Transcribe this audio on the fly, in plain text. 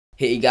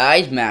Hey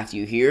guys,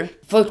 Matthew here.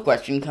 First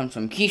question comes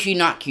from Kishi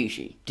Not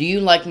Kishi. Do you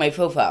like my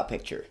profile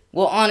picture?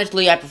 Well,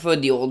 honestly, I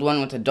preferred the old one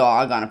with a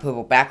dog on a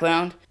purple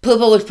background.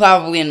 Purple is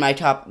probably in my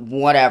top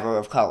whatever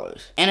of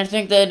colors. And I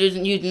think that it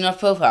isn't used enough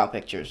profile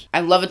pictures. I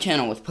love a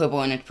channel with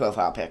purple in its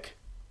profile pic.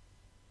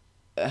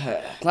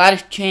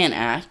 Gladys Chan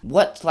asked,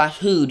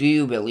 what/who do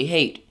you really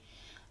hate?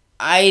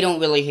 I don't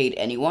really hate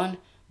anyone,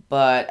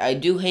 but I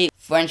do hate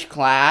French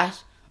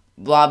class,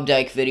 Rob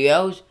Dyke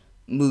videos,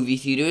 movie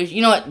theaters.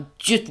 You know what?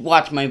 Just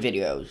watch my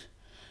videos.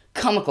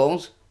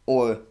 Comicals,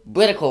 or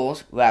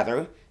Briticals,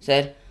 rather,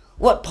 said,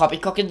 what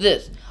poppycock is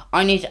this?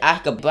 I need to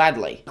ask a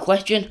Bradley.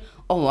 Question?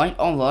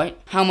 Alright.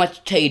 How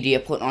much tea do you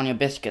put on your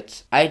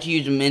biscuits? I had to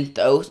use a minced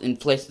oath in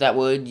place of that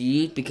word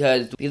you used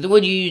because the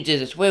word you used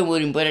is a swear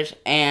word in British,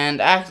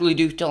 and I actually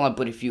do still have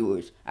British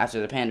viewers after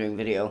the pandering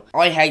video.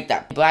 I hate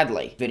that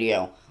Bradley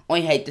video.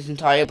 I hate this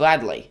entire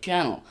Bradley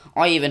channel.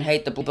 I even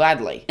hate the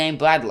Bradley name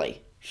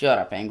Bradley. Shut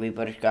up, angry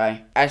British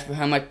guy. As for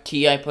how much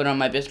tea I put on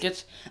my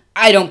biscuits,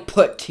 I don't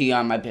put tea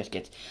on my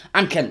biscuits.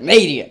 I'm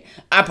Canadian.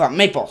 I put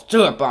maple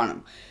syrup on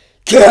them.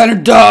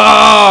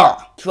 Canada!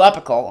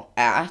 Tropical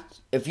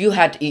asked, if you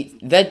had to eat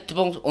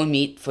vegetables or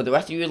meat for the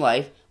rest of your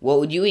life, what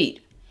would you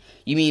eat?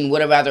 You mean,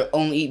 would I rather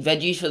only eat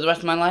veggies for the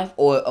rest of my life,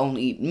 or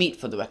only eat meat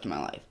for the rest of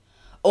my life?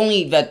 Only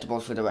eat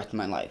vegetables for the rest of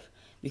my life.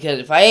 Because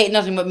if I ate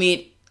nothing but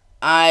meat,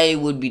 I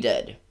would be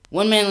dead.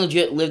 One man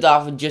legit lived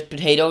off of just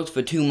potatoes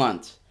for 2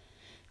 months.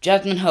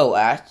 Jasmine Ho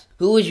asked,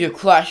 who was your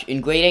crush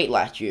in grade 8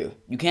 last year?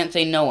 You can't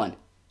say no one.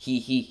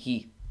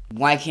 He.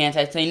 Why can't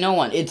I say no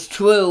one? It's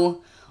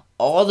true.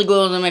 All the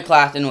girls in my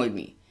class annoyed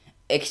me.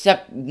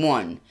 Except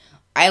one.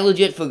 I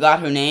legit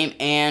forgot her name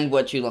and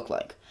what she looked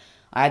like.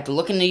 I had to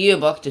look in the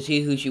yearbook to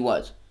see who she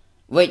was.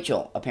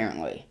 Rachel,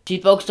 apparently.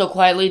 She spoke so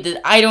quietly that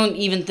I don't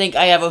even think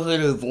I ever heard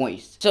her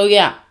voice. So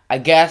yeah, I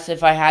guess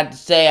if I had to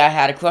say I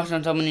had a crush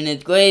on someone in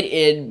 8th grade,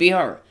 it'd be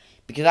her.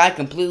 Because I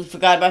completely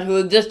forgot about her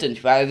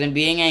existence rather than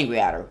being angry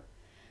at her.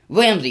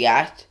 Ramsey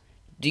asked,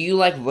 do you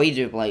like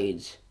razor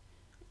blades?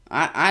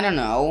 I don't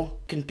know.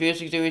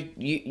 Conspiracy theories,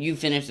 you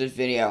finish this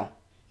video.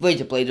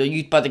 Razor blades are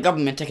used by the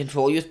government to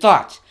control your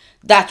thoughts.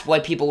 That's why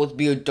people with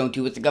beards don't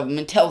do what the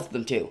government tells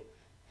them to.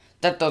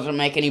 That doesn't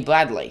make any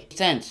Bradley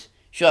sense.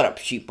 Shut up,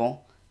 sheeple.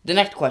 The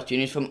next question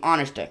is from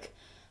Honorstick.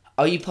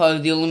 Are you part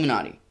of the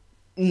Illuminati?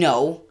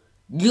 No,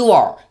 you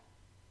are.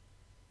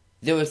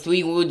 There are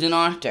 3 words in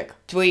Honorstick.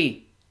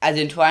 3, as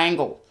in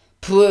triangle.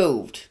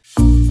 Proved.